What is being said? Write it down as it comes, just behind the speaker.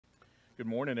Good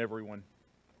morning, everyone.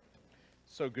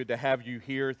 So good to have you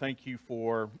here. Thank you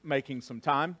for making some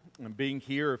time and being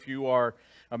here. If you are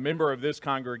a member of this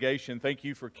congregation, thank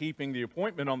you for keeping the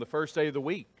appointment on the first day of the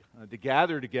week to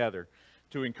gather together,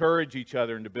 to encourage each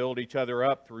other and to build each other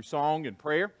up through song and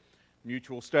prayer,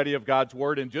 mutual study of God's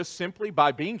Word, and just simply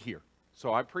by being here.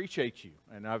 So I appreciate you,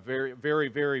 and I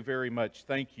very much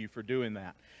thank you for doing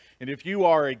that. And if you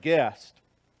are a guest,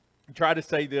 I try to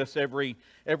say this every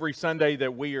Sunday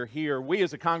that we are here. We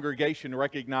as a congregation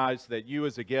recognize that you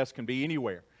as a guest can be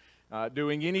anywhere,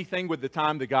 doing anything with the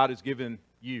time that God has given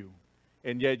you.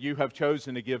 And yet you have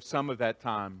chosen to give some of that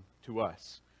time to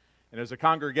us. And as a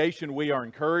congregation, we are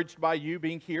encouraged by you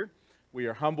being here. We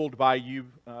are humbled by you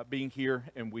being here,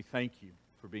 and we thank you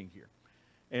for being here.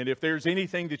 And if there's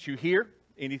anything that you hear,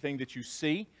 anything that you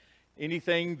see,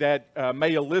 anything that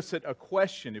may elicit a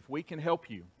question, if we can help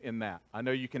you in that, I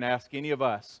know you can ask any of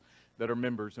us that are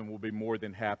members, and we'll be more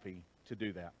than happy to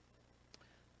do that.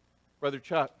 Brother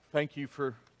Chuck, thank you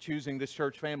for choosing this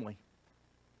church family.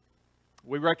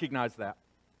 We recognize that,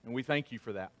 and we thank you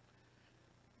for that.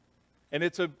 And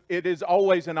it is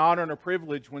always an honor and a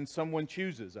privilege when someone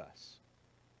chooses us,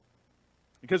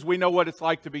 because we know what it's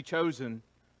like to be chosen,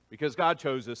 because God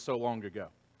chose us so long ago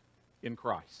in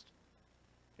Christ.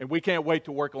 And we can't wait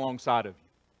to work alongside of you.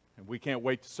 And we can't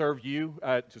wait to serve you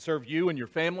and your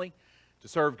family, to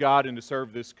serve God and to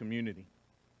serve this community.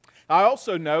 I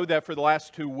also know that for the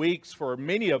last 2 weeks, for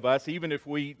many of us,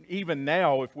 even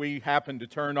now, if we happen to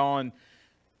turn on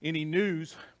any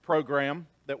news program,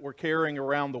 that we're carrying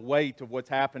around the weight of what's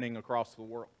happening across the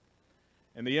world.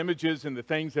 And the images and the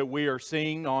things that we are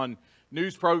seeing on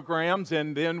news programs,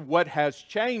 and then what has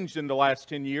changed in the last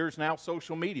 10 years, now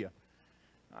social media.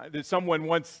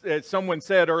 Someone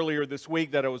said earlier this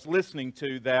week that I was listening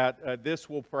to that this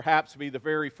will perhaps be the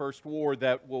very first war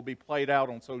that will be played out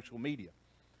on social media,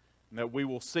 and that we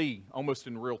will see almost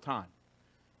in real time.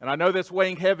 And I know that's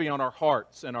weighing heavy on our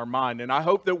hearts and our mind, and I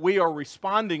hope that we are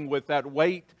responding with that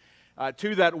weight,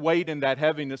 to that weight and that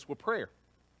heaviness with prayer.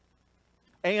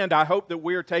 And I hope that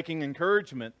we are taking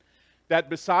encouragement that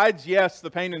besides, yes,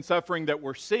 the pain and suffering that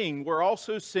we're seeing, we're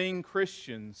also seeing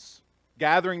Christians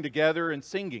gathering together and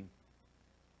singing.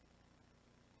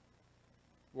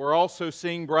 We're also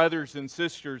seeing brothers and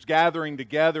sisters gathering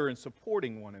together and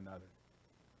supporting one another.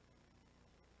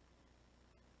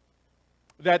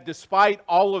 That despite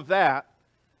all of that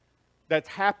that's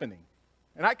happening,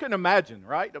 and I can imagine,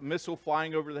 right? A missile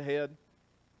flying over the head,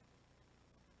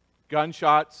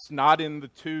 gunshots not in the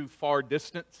too far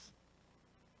distance,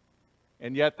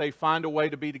 and yet they find a way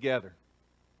to be together.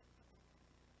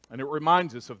 And it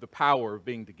reminds us of the power of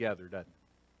being together, doesn't it?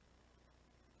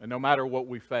 And no matter what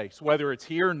we face, whether it's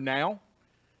here now,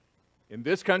 in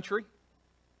this country,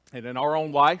 and in our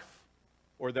own life,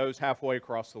 or those halfway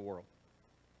across the world.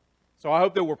 So I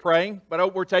hope that we're praying, but I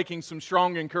hope we're taking some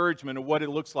strong encouragement of what it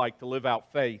looks like to live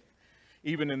out faith,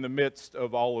 even in the midst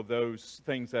of all of those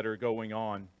things that are going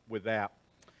on with that.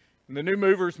 And the New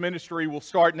Movers Ministry will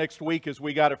start next week as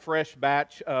we got a fresh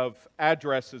batch of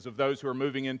addresses of those who are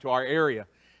moving into our area.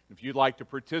 If you'd like to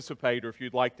participate or if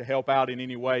you'd like to help out in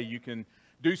any way, you can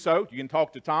do so. You can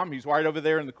talk to Tom. He's right over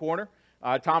there in the corner.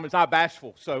 Tom is not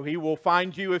bashful, so he will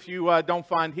find you if you don't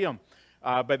find him.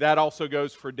 But that also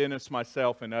goes for Dennis,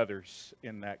 myself, and others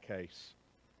in that case.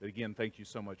 But again, thank you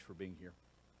so much for being here.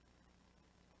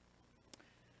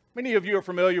 Many of you are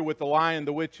familiar with The Lion,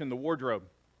 the Witch, and the Wardrobe.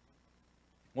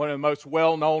 One of the most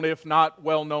well-known, if not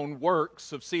well-known,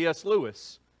 works of C.S.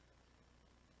 Lewis.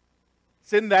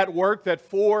 It's in that work that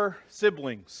 4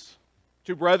 siblings,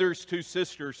 2 brothers, 2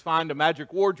 sisters, find a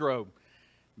magic wardrobe.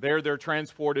 There they're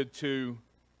transported to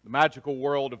the magical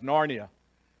world of Narnia.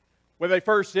 When they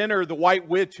first enter, the White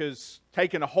Witch has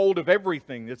taken a hold of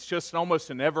everything. It's just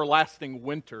almost an everlasting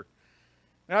winter.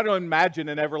 And I don't imagine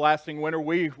an everlasting winter.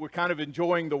 We're kind of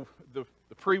enjoying the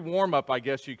pre-warm-up, I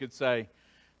guess you could say.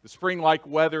 The spring-like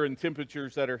weather and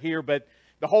temperatures that are here. But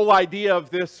the whole idea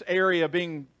of this area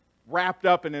being wrapped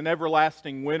up in an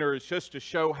everlasting winter is just to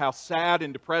show how sad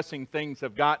and depressing things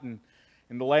have gotten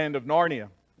in the land of Narnia.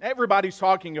 Everybody's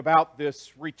talking about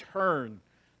this return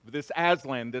of this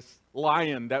Aslan, this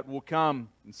lion that will come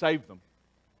and save them.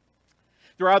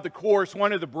 Throughout the course of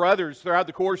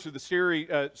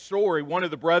the story, one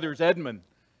of the brothers, Edmund,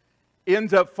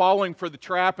 ends up falling for the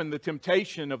trap and the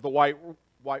temptation of the White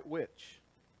Witch.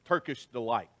 Turkish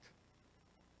delight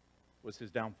was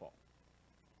his downfall.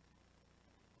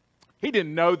 He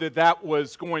didn't know that that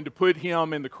was going to put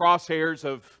him in the crosshairs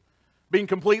of being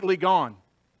completely gone.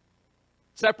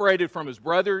 Separated from his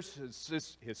brothers,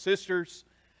 his sisters,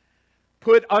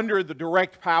 put under the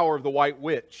direct power of the White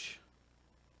Witch.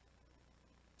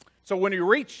 So when you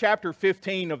reach chapter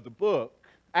 15 of the book,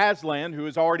 Aslan, who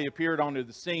has already appeared onto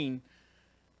the scene,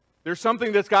 there's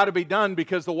something that's got to be done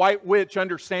because the White Witch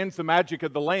understands the magic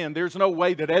of the land. There's no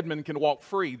way that Edmund can walk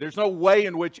free. There's no way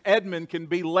in which Edmund can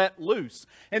be let loose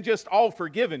and just all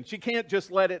forgiven. She can't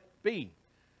just let it be.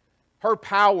 Her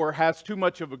power has too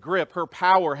much of a grip. Her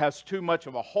power has too much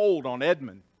of a hold on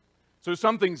Edmund. So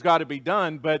something's got to be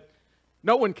done, but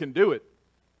no one can do it.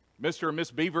 Mr. and Miss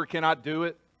Beaver cannot do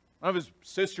it. None of his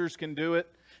sisters can do it.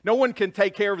 No one can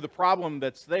take care of the problem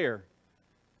that's there.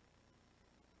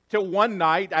 Till one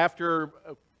night, after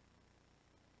a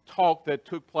talk that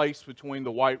took place between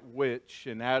the White Witch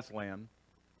and Aslan,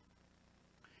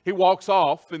 he walks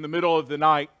off in the middle of the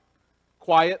night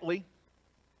quietly.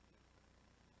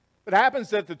 It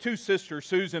happens that the two sisters,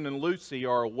 Susan and Lucy,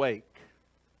 are awake.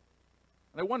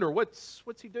 And I wonder, what's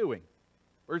he doing?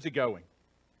 Where's he going?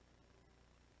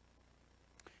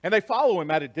 And they follow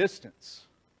him at a distance.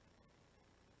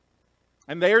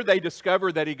 And there they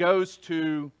discover that he goes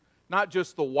to not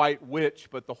just the White Witch,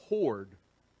 but the horde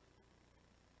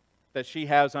that she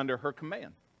has under her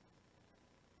command.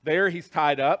 There he's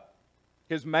tied up,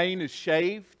 his mane is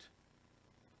shaved,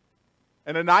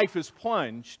 and a knife is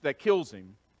plunged that kills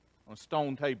him on a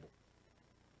stone table.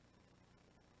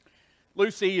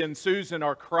 Lucy and Susan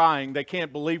are crying. They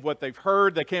can't believe what they've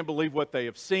heard. They can't believe what they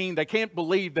have seen. They can't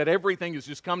believe that everything has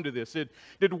just come to this.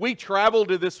 Did we travel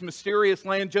to this mysterious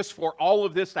land just for all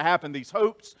of this to happen? These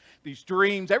hopes, these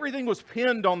dreams, everything was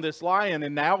pinned on this lion,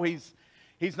 and now he's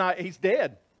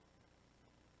dead.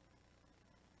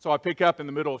 So I pick up in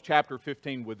the middle of chapter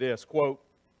 15 with this, quote,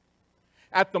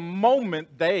 "At the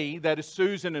moment they, that is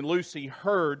Susan and Lucy,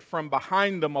 heard from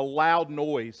behind them a loud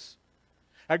noise,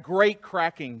 a great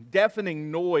cracking, deafening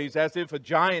noise as if a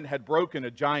giant had broken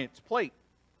a giant's plate.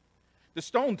 The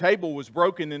stone table was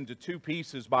broken into two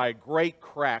pieces by a great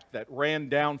crack that ran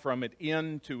down from it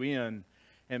end to end,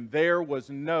 and there was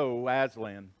no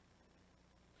Aslan."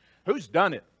 "Who's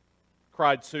done it?"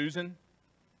 cried Susan.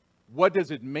 "What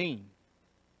does it mean?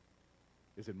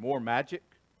 Is it more magic?"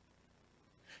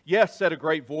 "Yes," said a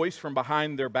great voice from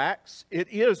behind their backs. "It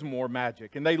is more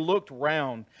magic." And they looked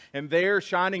round, and there,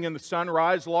 shining in the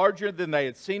sunrise, larger than they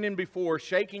had seen him before,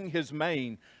 shaking his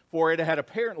mane, for it had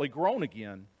apparently grown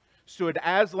again, stood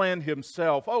Aslan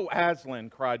himself. "Oh,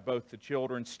 Aslan," cried both the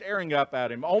children, staring up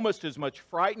at him, almost as much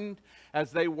frightened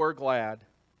as they were glad.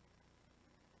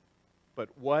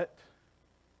 "But what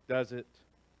does it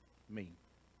mean?"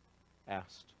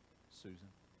 asked Susan.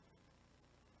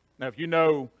 Now, if you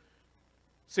know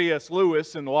C.S.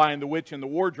 Lewis and The Lion, the Witch, and the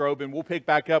Wardrobe, and we'll pick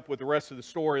back up with the rest of the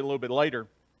story a little bit later,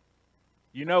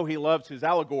 you know he loves his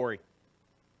allegory.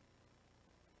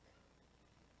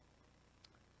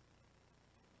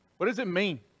 What does it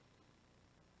mean?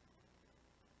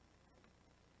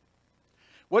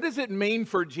 What does it mean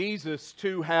for Jesus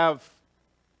to have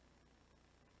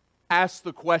asked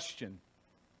the question,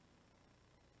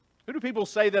 "Who do people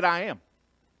say that I am?"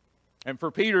 And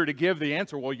for Peter to give the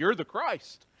answer, "Well, you're the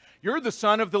Christ. You're the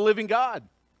Son of the living God."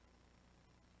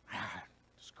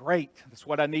 It's great. That's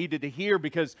what I needed to hear,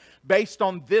 because based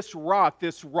on this rock,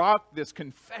 this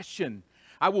confession,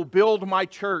 I will build my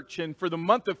church. And for the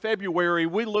month of February,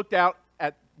 we looked out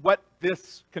at what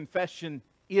this confession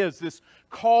is, this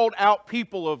called out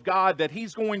people of God that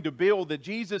He's going to build, that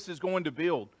Jesus is going to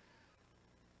build.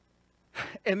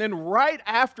 And then right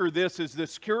after this is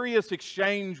this curious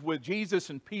exchange with Jesus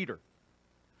and Peter.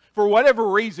 For whatever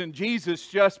reason, Jesus,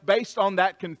 just based on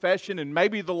that confession, and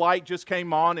maybe the light just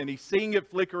came on and he's seeing it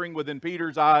flickering within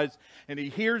Peter's eyes, and he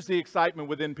hears the excitement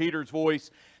within Peter's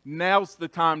voice, now's the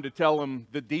time to tell him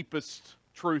the deepest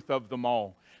truth of them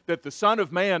all. That the Son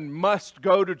of Man must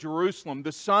go to Jerusalem.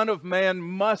 The Son of Man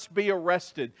must be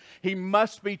arrested. He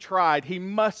must be tried. He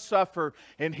must suffer,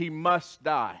 and He must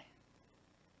die.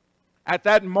 At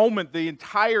that moment, the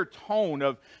entire tone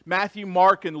of Matthew,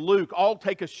 Mark, and Luke all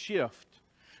take a shift.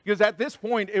 Because at this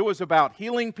point, it was about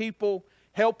healing people,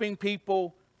 helping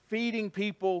people, feeding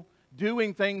people,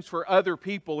 doing things for other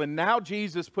people. And now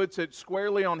Jesus puts it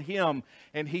squarely on Him,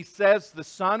 and He says, the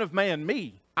Son of Man,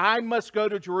 me, I must go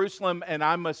to Jerusalem and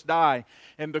I must die.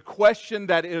 And the question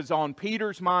that is on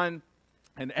Peter's mind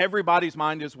and everybody's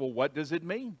mind is, well, what does it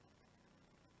mean?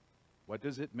 What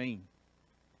does it mean?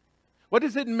 What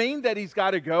does it mean that He's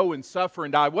got to go and suffer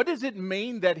and die? What does it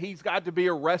mean that He's got to be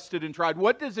arrested and tried?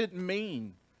 What does it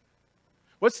mean?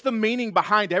 What's the meaning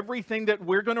behind everything that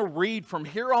we're going to read from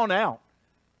here on out?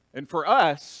 And for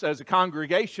us as a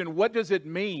congregation, what does it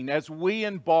mean as we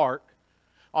embark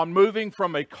on moving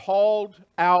from a called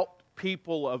out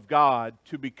people of God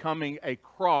to becoming a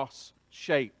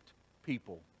cross-shaped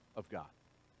people of God?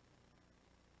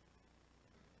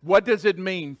 What does it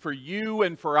mean for you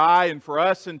and for I and for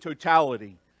us in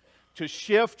totality to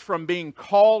shift from being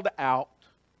called out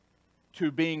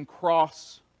to being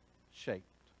cross-shaped?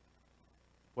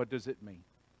 What does it mean?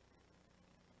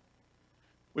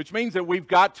 Which means that we've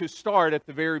got to start at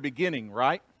the very beginning,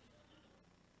 right?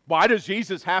 Why does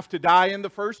Jesus have to die in the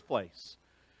first place?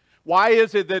 Why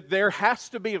is it that there has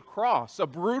to be a cross, a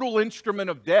brutal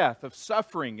instrument of death, of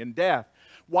suffering and death?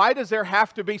 Why does there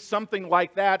have to be something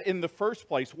like that in the first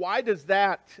place? Why does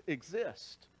that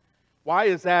exist? Why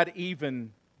is that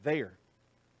even there?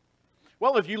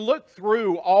 Well, if you look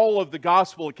through all of the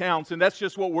gospel accounts, and that's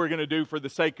just what we're going to do for the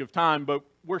sake of time, but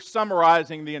we're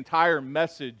summarizing the entire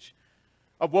message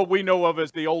of what we know of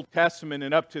as the Old Testament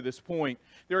and up to this point.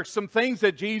 There are some things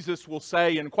that Jesus will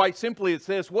say, and quite simply it's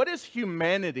this: what is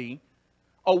humanity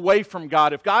away from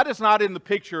God? If God is not in the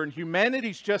picture and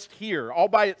humanity's just here all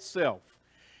by itself,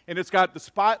 and it's got the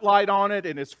spotlight on it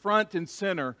and it's front and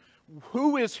center,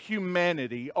 who is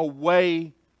humanity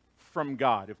away from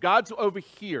God? If God's over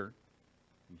here,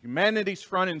 and humanity's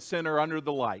front and center under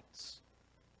the lights,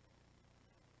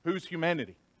 who's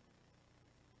humanity?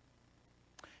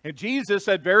 And Jesus,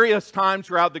 at various times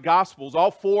throughout the Gospels,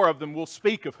 all four of them will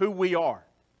speak of who we are.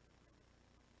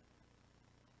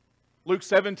 Luke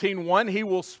 17:1, He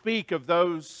will speak of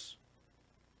those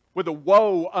with a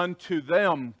woe unto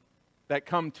them that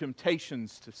come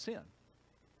temptations to sin.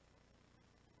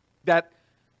 That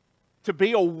to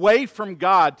be away from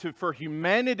God, for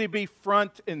humanity to be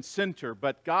front and center,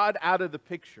 but God out of the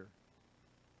picture,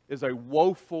 is a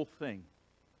woeful thing.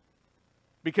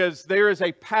 Because there is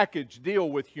a package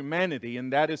deal with humanity,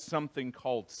 and that is something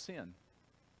called sin.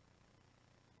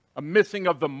 A missing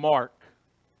of the mark,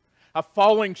 a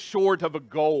falling short of a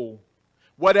goal.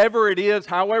 Whatever it is,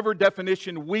 however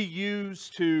definition we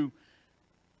use to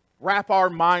wrap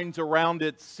our minds around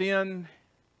it, sin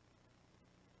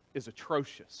is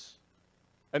atrocious.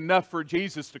 Enough for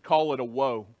Jesus to call it a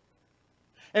woe.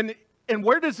 And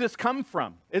where does this come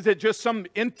from? Is it just some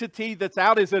entity that's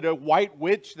out? Is it a white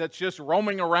witch that's just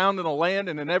roaming around in a land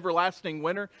in an everlasting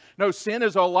winter? No, sin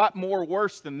is a lot more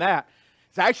worse than that.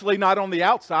 It's actually not on the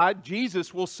outside.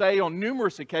 Jesus will say on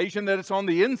numerous occasions that it's on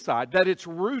the inside, that its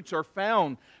roots are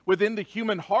found within the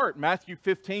human heart, Matthew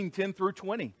 15:10 through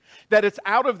 20. That it's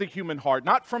out of the human heart,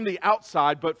 not from the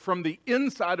outside, but from the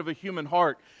inside of a human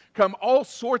heart, come all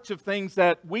sorts of things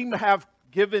that we have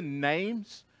given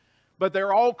names, but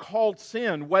they're all called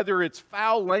sin, whether it's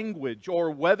foul language,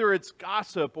 or whether it's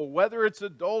gossip, or whether it's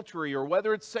adultery, or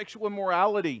whether it's sexual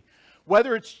immorality,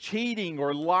 whether it's cheating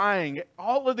or lying.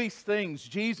 All of these things,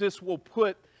 Jesus will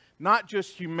put not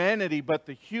just humanity, but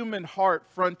the human heart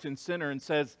front and center, and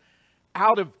says,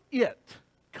 out of it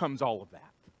comes all of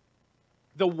that.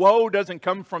 The woe doesn't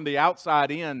come from the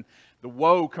outside in, the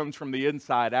woe comes from the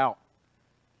inside out.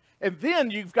 And then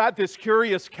you've got this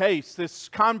curious case, this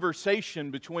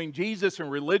conversation between Jesus and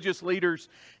religious leaders.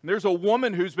 And there's a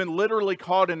woman who's been literally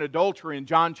caught in adultery in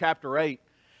John chapter 8.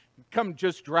 Come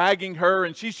just dragging her,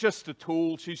 and she's just a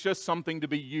tool. She's just something to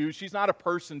be used. She's not a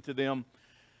person to them.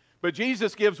 But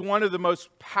Jesus gives one of the most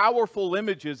powerful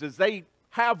images as they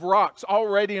have rocks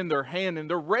already in their hand, and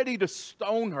they're ready to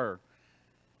stone her.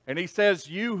 And He says,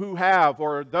 you who have,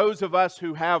 or those of us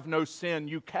who have no sin,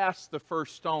 you cast the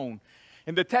first stone.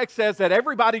 And the text says that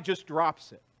everybody just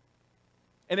drops it.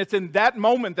 And it's in that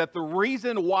moment that the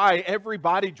reason why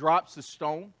everybody drops the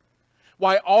stone,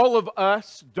 why all of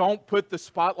us don't put the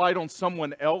spotlight on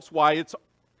someone else, why it's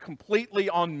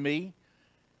completely on me,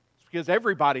 is because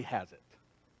everybody has it.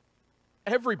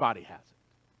 Everybody has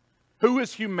it. Who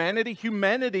is humanity?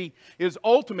 Humanity is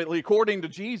ultimately, according to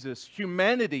Jesus,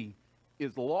 humanity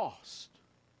is lost.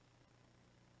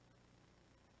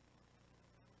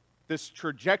 This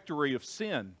trajectory of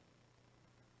sin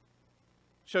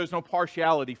shows no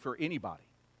partiality for anybody.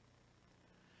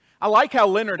 I like how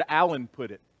Leonard Allen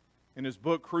put it in his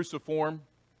book, Cruciform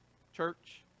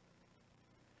Church,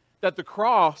 that the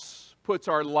cross puts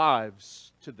our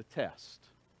lives to the test.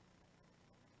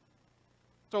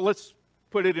 So let's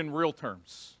put it in real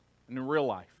terms and in real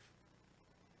life.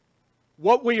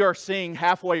 What we are seeing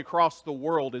halfway across the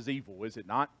world is evil, is it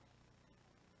not?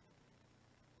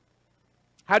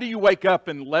 How do you wake up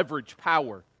and leverage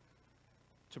power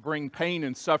to bring pain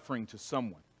and suffering to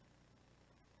someone?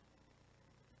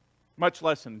 Much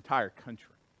less an entire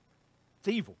country. It's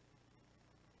evil.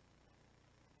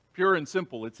 Pure and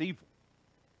simple, it's evil.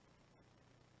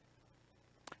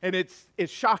 And it's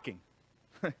shocking.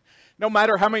 No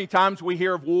matter how many times we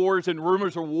hear of wars and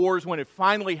rumors of wars, when it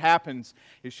finally happens,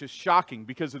 it's just shocking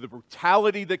because of the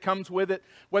brutality that comes with it,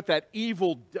 what that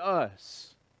evil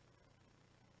does.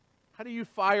 How do you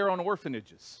fire on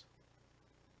orphanages?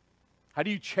 How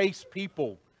do you chase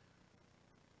people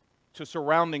to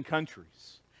surrounding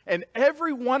countries? And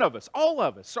every one of us, all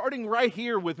of us, starting right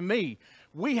here with me,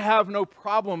 we have no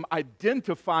problem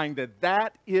identifying that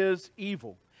that is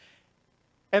evil.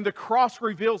 And the cross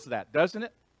reveals that, doesn't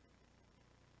it?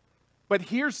 But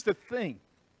here's the thing.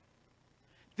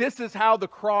 This is how the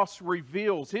cross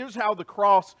reveals. Here's how the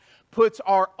cross puts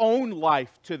our own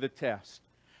life to the test.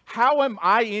 How am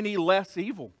I any less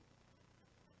evil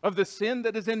of the sin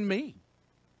that is in me?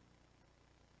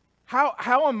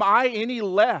 How am I any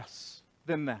less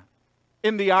than that?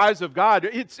 In the eyes of God,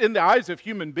 it's in the eyes of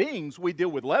human beings, we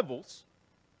deal with levels.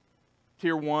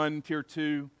 Tier 1, Tier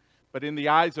 2. But in the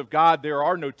eyes of God, there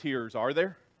are no tiers, are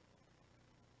there?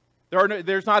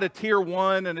 There's not a Tier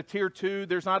 1 and a Tier 2.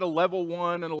 There's not a level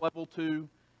 1 and a level 2.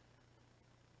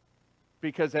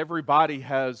 Because everybody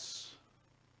has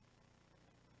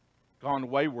gone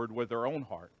wayward with their own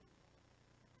heart.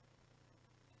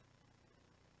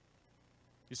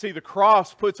 You see, the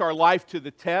cross puts our life to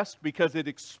the test because it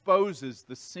exposes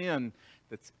the sin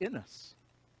that's in us.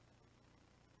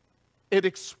 It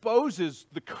exposes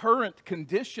the current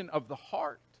condition of the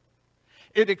heart.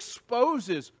 It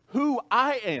exposes who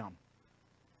I am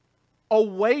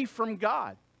away from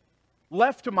God,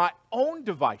 left to my own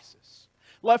devices,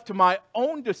 left to my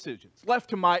own decisions, left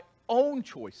to my own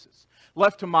choices,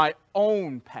 left to my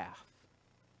own path.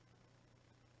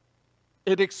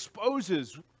 It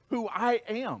exposes who I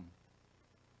am.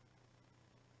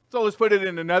 So let's put it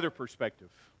in another perspective.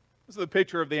 This is a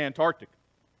picture of the Antarctic.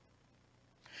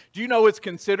 Do you know it's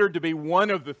considered to be one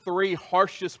of the 3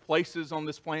 harshest places on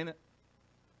this planet?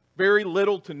 Very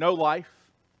little to no life.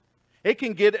 It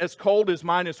can get as cold as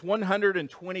minus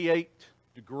 128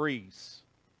 degrees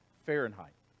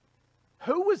Fahrenheit.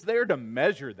 Who was there to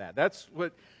measure that?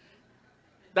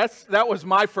 That was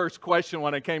my first question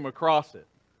when I came across it.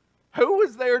 Who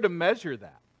was there to measure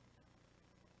that?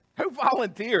 Who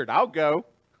volunteered? I'll go.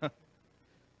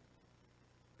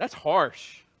 That's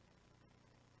harsh.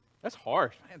 That's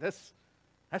harsh. Man,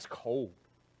 that's cold.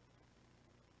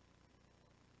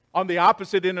 On the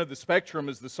opposite end of the spectrum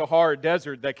is the Sahara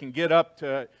Desert that can get up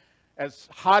to as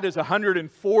hot as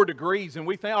 104 degrees. And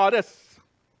we think,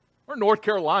 we're North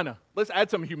Carolina. Let's add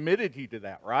some humidity to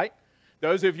that, right?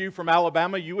 Those of you from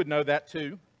Alabama, you would know that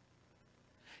too.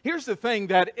 Here's the thing,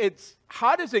 that it's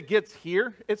hot as it gets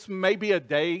here. It's maybe a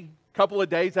day, couple of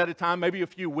days at a time, maybe a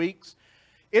few weeks.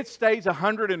 It stays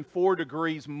 104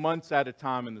 degrees months at a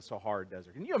time in the Sahara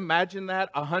Desert. Can you imagine that?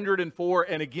 104.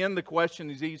 And again, the question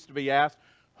needs to be asked,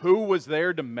 who was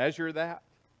there to measure that?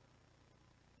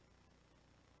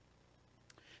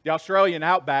 The Australian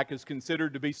outback is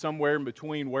considered to be somewhere in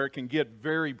between, where it can get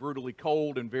very brutally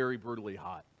cold and very brutally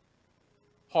hot.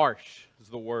 Harsh is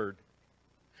the word.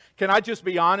 Can I just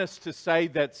be honest to say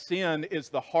that sin is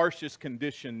the harshest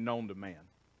condition known to man?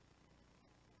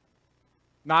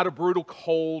 Not a brutal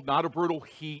cold, not a brutal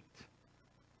heat,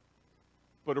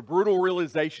 but a brutal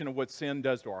realization of what sin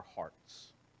does to our hearts.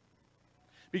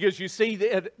 Because you see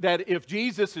that if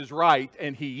Jesus is right,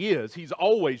 and He is, He's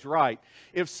always right.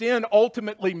 If sin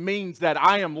ultimately means that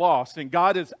I am lost and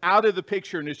God is out of the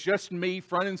picture and it's just me,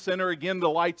 front and center, again, the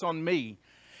light's on me,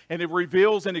 and it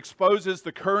reveals and exposes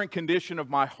the current condition of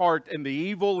my heart and the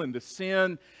evil and the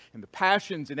sin and the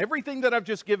passions and everything that I've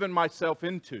just given myself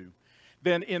into,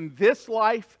 then in this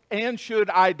life, and should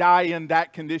I die in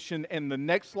that condition in the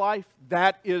next life,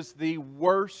 that is the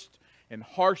worst and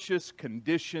harshest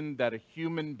condition that a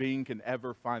human being can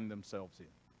ever find themselves in.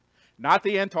 Not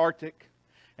the Antarctic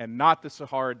and not the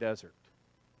Sahara Desert.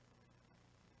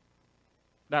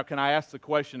 Now, can I ask the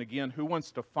question again, who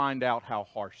wants to find out how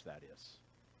harsh that is?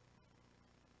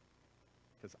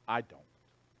 Because I don't.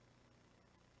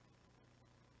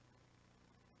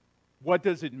 What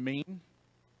does it mean?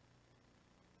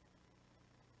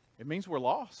 It means we're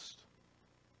lost.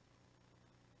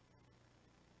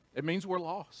 It means we're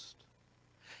lost.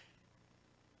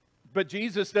 But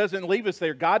Jesus doesn't leave us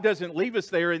there. God doesn't leave us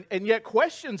there. And yet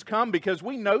questions come, because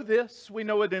we know this. We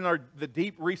know it in the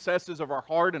deep recesses of our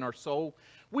heart and our soul.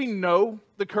 We know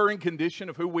the current condition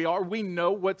of who we are. We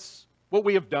know what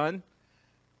we have done.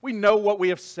 We know what we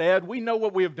have said. We know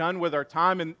what we have done with our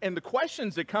time. And the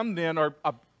questions that come then are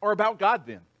about God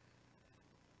then.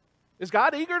 Is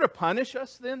God eager to punish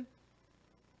us then,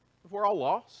 if we're all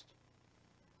lost?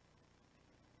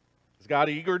 Is God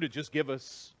eager to just give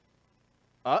us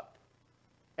up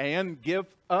and give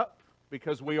up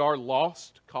because we are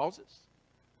lost causes?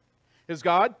 Is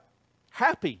God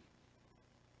happy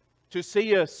to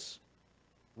see us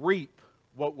reap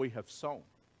what we have sown?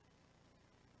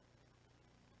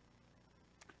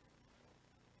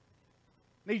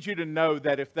 I need you to know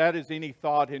that if that is any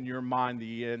thought in your mind,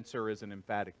 the answer is an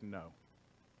emphatic no.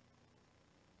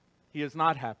 He is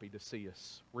not happy to see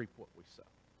us reap what we sow.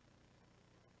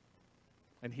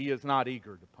 And He is not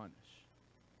eager to punish.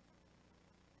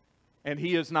 And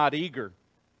He is not eager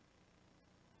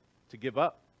to give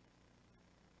up.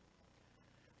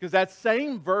 Because that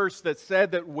same verse that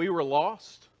said that we were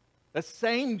lost, that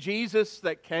same Jesus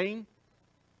that came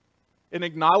and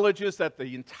acknowledges that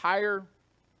the entire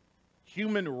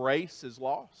human race is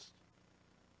lost,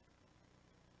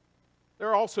 there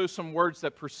are also some words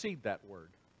that precede that word.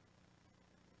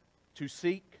 To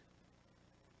seek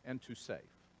and to save.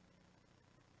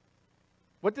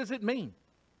 What does it mean?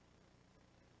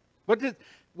 What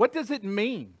does it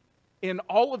mean in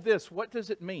all of this? What does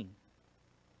it mean?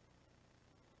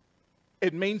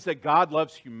 It means that God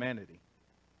loves humanity.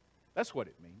 That's what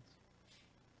it means.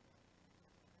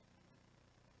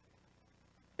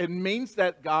 It means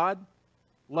that God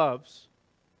loves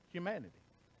humanity.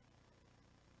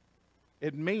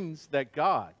 It means that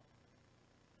God,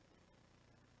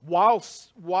 while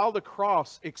the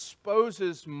cross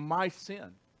exposes my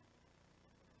sin,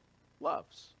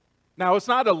 loves. Now, it's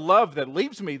not a love that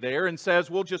leaves me there and says,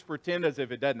 we'll just pretend as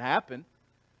if it doesn't happen.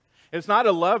 It's not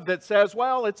a love that says,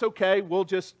 well, it's okay,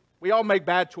 we all make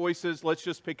bad choices, let's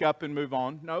just pick up and move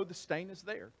on. No, the stain is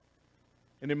there.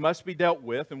 And it must be dealt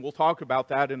with, and we'll talk about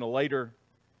that in a later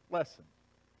lesson.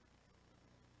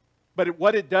 But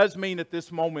what it does mean at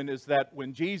this moment is that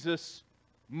when Jesus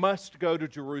must go to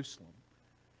Jerusalem,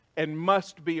 and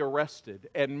must be arrested,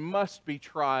 and must be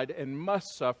tried, and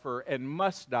must suffer, and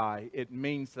must die, it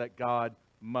means that God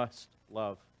must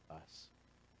love us.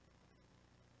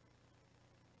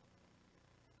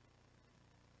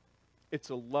 It's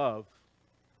a love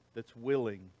that's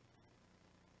willing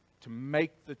to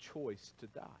make the choice to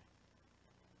die.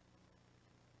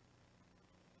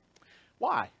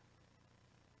 Why?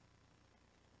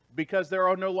 Because there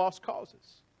are no lost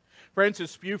causes.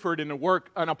 Francis Buford in the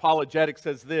work Unapologetic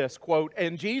says this, quote,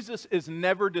 "And Jesus is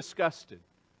never disgusted."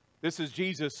 This is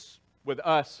Jesus with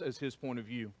us as His point of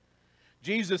view.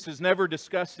 Jesus is never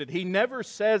disgusted. He never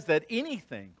says that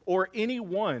anything or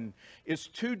anyone is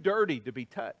too dirty to be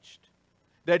touched,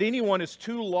 that anyone is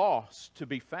too lost to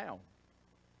be found.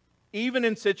 Even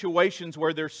in situations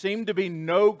where there seem to be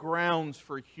no grounds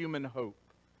for human hope,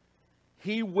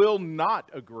 He will not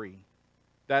agree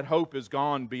that hope is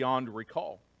gone beyond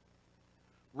recall.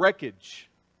 Wreckage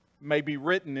may be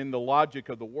written in the logic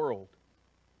of the world,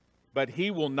 but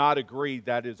He will not agree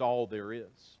that is all there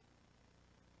is.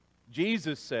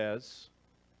 Jesus says,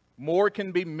 more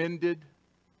can be mended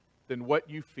than what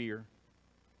you fear.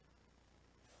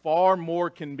 Far more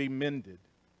can be mended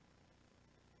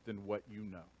than what you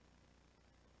know.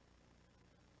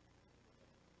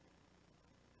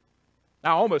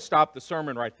 Now, I almost stopped the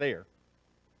sermon right there.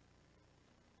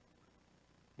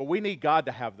 But we need God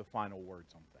to have the final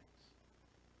words on things.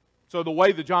 So the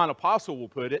way the John Apostle will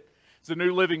put it, as the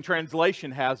New Living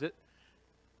Translation has it,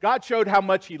 God showed how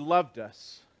much He loved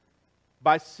us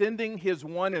by sending His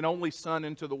one and only Son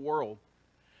into the world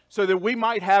so that we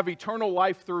might have eternal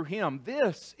life through Him.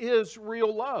 This is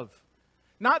real love.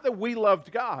 Not that we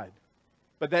loved God,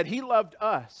 but that He loved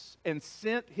us and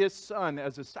sent His Son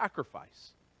as a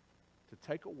sacrifice to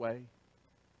take away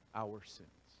our sins.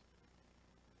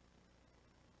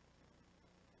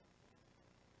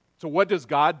 So what does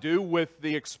God do with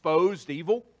the exposed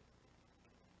evil?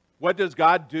 What does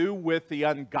God do with the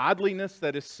ungodliness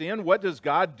that is sin? What does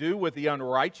God do with the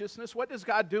unrighteousness? What does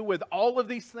God do with all of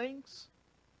these things?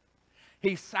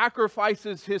 He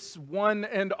sacrifices His one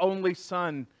and only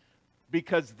Son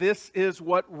because this is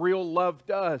what real love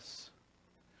does.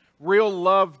 Real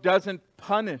love doesn't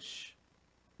punish.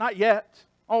 Not yet.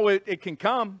 Oh, it can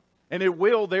come, and it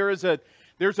will. There's a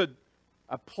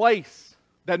place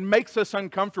that makes us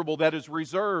uncomfortable, that is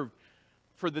reserved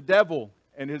for the devil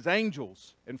and his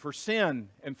angels, and for sin,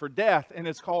 and for death, and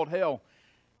it's called hell.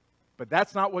 But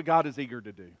that's not what God is eager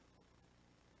to do.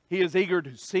 He is eager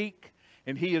to seek,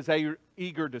 and He is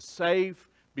eager to save,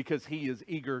 because He is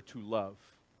eager to love.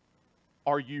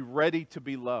 Are you ready to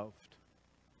be loved?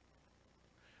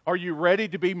 Are you ready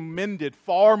to be mended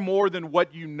far more than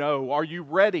what you know? Are you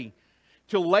ready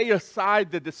to lay aside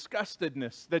the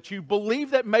disgustedness that you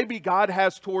believe that maybe God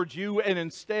has towards you, and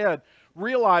instead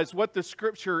realize what the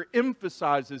Scripture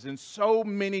emphasizes in so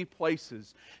many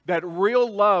places, that real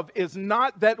love is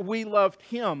not that we loved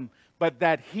Him, but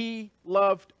that He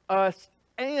loved us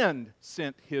and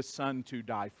sent His Son to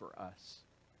die for us.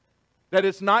 That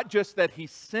it's not just that He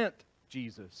sent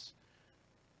Jesus,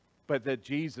 but that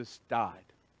Jesus died.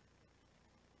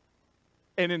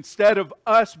 And instead of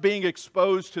us being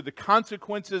exposed to the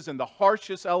consequences and the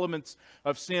harshest elements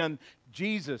of sin,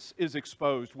 Jesus is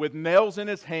exposed with nails in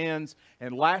his hands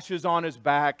and lashes on his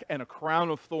back and a crown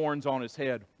of thorns on his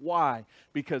head. Why?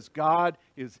 Because God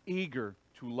is eager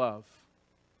to love.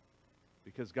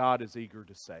 Because God is eager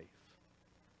to save.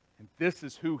 And this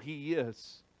is who he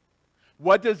is.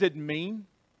 What does it mean?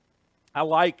 I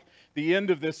like the end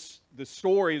of this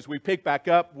story as we pick back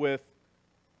up with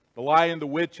the Lion, the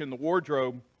Witch, and the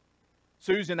Wardrobe.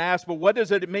 Susan asked, but what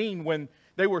does it mean when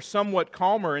they were somewhat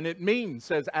calmer? And it means,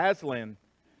 says Aslan,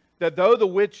 that though the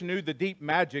witch knew the deep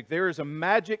magic, there is a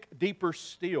magic deeper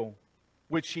still,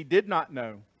 which she did not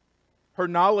know. Her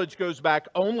knowledge goes back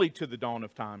only to the dawn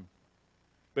of time.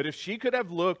 But if she could have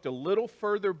looked a little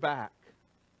further back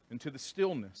into the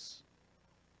stillness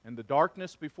and the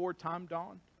darkness before time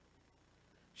dawned,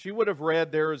 she would have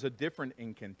read there is a different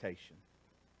incantation.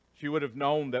 She would have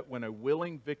known that when a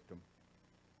willing victim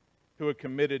who had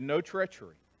committed no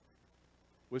treachery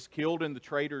was killed in the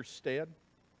traitor's stead,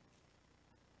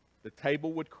 the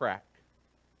table would crack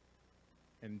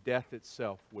and death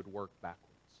itself would work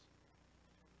backwards.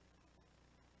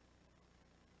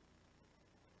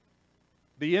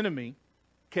 The enemy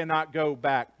cannot go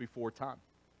back before time.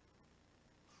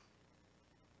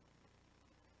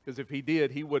 Because if he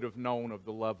did, he would have known of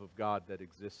the love of God that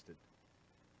existed.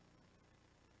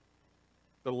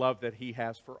 The love that he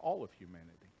has for all of humanity.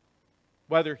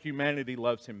 Whether humanity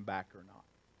loves him back or not.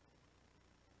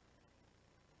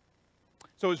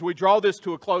 So as we draw this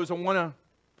to a close, I want to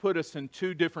put us in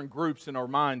two different groups in our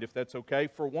mind, if that's okay.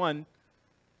 For one,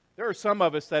 there are some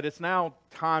of us that it's now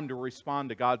time to respond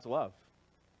to God's love.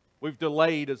 We've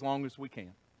delayed as long as we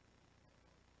can.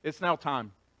 It's now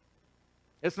time.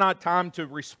 It's not time to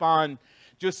respond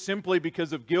just simply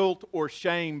because of guilt or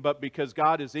shame, but because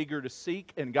God is eager to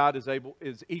seek and God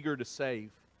is eager to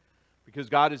save. Because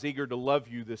God is eager to love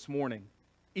you this morning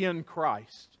in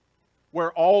Christ,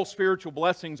 where all spiritual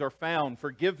blessings are found,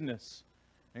 forgiveness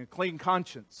and a clean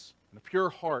conscience and a pure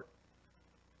heart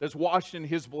that's washed in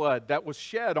His blood that was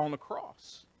shed on the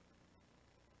cross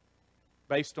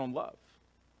based on love.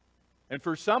 And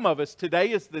for some of us,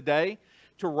 today is the day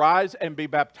to rise and be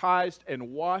baptized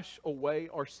and wash away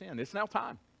our sin. It's now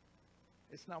time.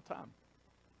 It's now time.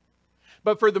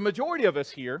 But for the majority of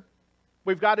us here,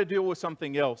 we've got to deal with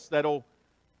something else that'll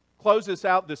close us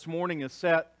out this morning and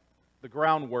set the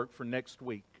groundwork for next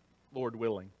week, Lord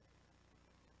willing.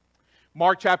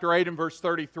 Mark chapter 8 and verse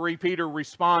 33, Peter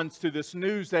responds to this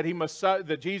news that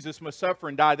that Jesus must suffer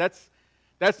and die.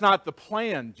 That's not the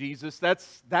plan, Jesus.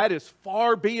 That is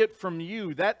far be it from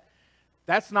you.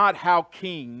 That's not how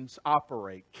kings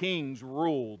operate. Kings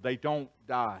rule. They don't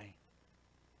die.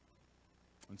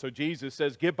 And so Jesus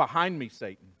says, "Get behind me,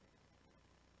 Satan.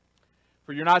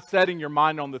 For you're not setting your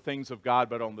mind on the things of God,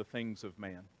 but on the things of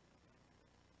man."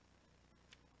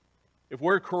 If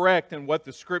we're correct in what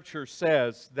the Scripture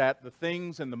says, that the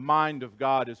things and the mind of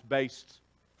God is based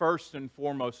first and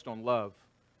foremost on love,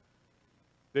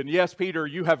 then yes, Peter,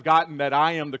 you have gotten that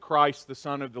I am the Christ, the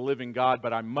Son of the living God,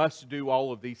 but I must do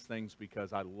all of these things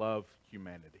because I love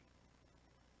humanity.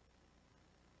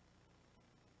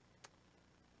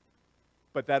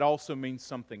 But that also means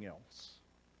something else.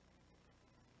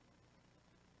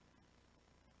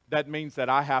 That means that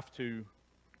I have to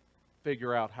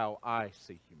figure out how I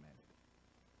see humanity.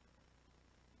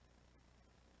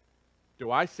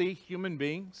 Do I see human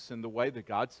beings in the way that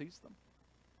God sees them?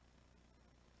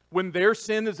 When their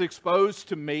sin is exposed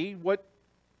to me, what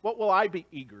will I be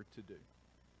eager to do?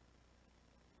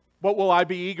 What will I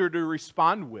be eager to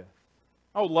respond with?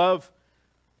 Oh, love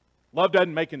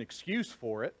doesn't make an excuse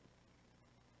for it.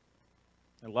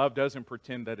 And love doesn't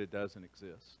pretend that it doesn't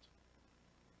exist.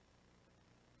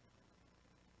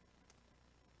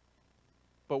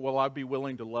 But will I be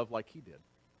willing to love like He did?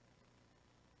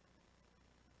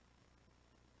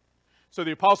 So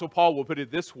the Apostle Paul will put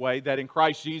it this way, that in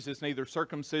Christ Jesus neither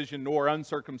circumcision nor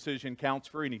uncircumcision counts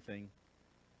for anything,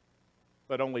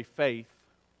 but only faith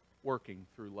working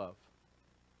through love.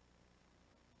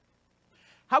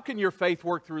 How can your faith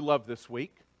work through love this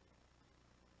week?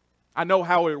 I know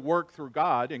how it worked through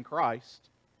God in Christ.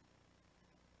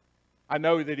 I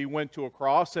know that He went to a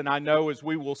cross, and I know, as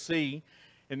we will see,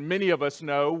 and many of us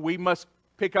know, we must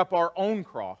pick up our own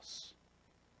cross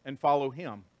and follow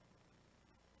Him.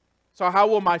 So how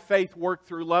will my faith work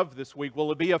through love this week?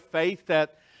 Will it be a faith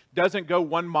that doesn't go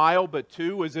 1 mile but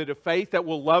 2? Is it a faith that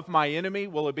will love my enemy?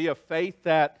 Will it be a faith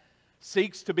that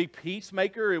seeks to be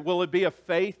peacemaker? Will it be a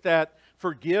faith that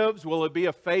forgives? Will it be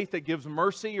a faith that gives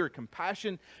mercy or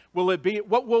compassion? Will it be,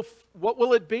 what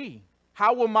will it be?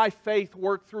 How will my faith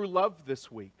work through love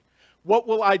this week? What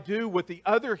will I do with the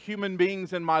other human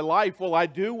beings in my life? Will I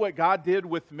do what God did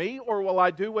with me, or will I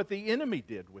do what the enemy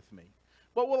did with me?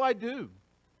 What will I do?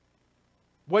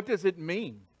 What does it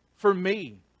mean for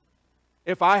me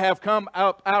if I have come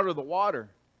up out of the water?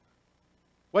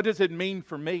 What does it mean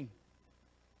for me?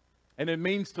 And it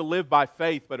means to live by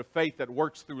faith, but a faith that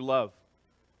works through love.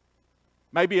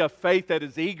 Maybe a faith that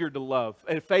is eager to love,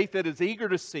 a faith that is eager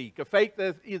to seek, a faith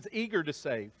that is eager to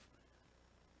save.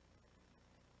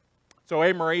 So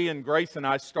Anne-Marie and Grace and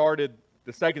I started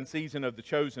the second season of The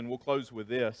Chosen. We'll close with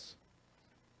this.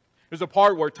 There's a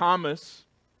part where Thomas,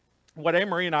 what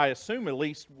Anne-Marie and I assume at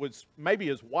least was maybe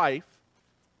his wife,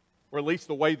 or at least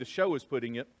the way the show is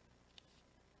putting it,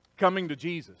 coming to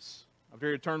Jesus. After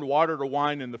he had turned water to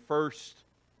wine in the first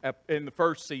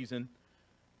season,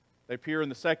 they appear in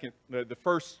the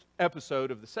first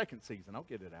episode of the second season. I'll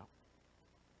get it out.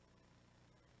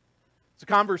 It's a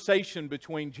conversation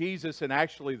between Jesus and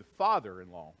actually the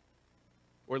father-in-law,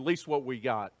 or at least what we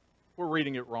got. If we're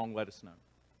reading it wrong, let us know.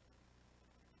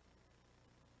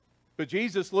 But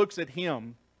Jesus looks at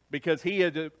him because he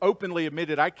had openly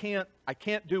admitted, I can't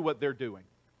do what they're doing.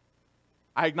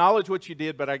 I acknowledge what you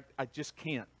did, but I just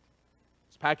can't.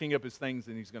 He's packing up his things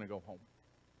and he's going to go home.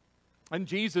 And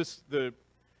Jesus, the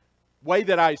way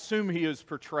that I assume he is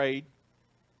portrayed,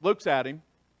 looks at him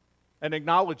and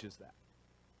acknowledges that.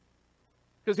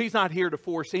 Because he's not here to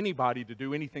force anybody to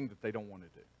do anything that they don't want to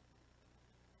do.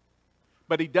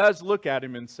 But he does look at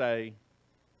him and say,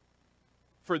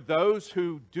 for those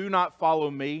who do not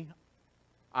follow me,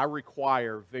 I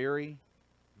require very,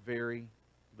 very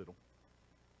little.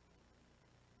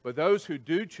 But those who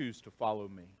do choose to follow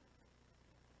me,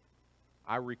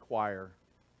 I require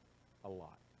a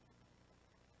lot.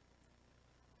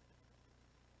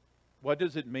 What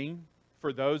does it mean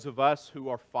for those of us who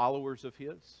are followers of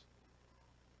His?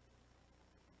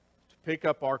 To pick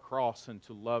up our cross and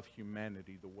to love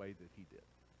humanity the way that He did.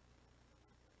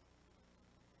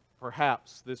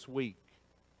 Perhaps this week,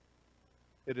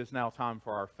 it is now time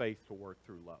for our faith to work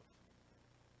through love.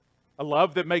 A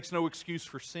love that makes no excuse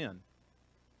for sin.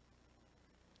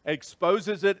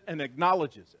 Exposes it and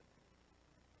acknowledges it.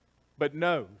 But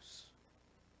knows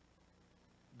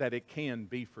that it can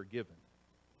be forgiven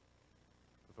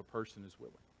if a person is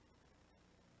willing.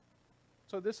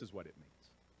 So this is what it means.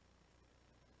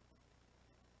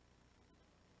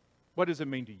 What does it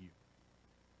mean to you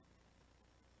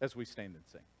as we stand and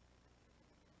sing?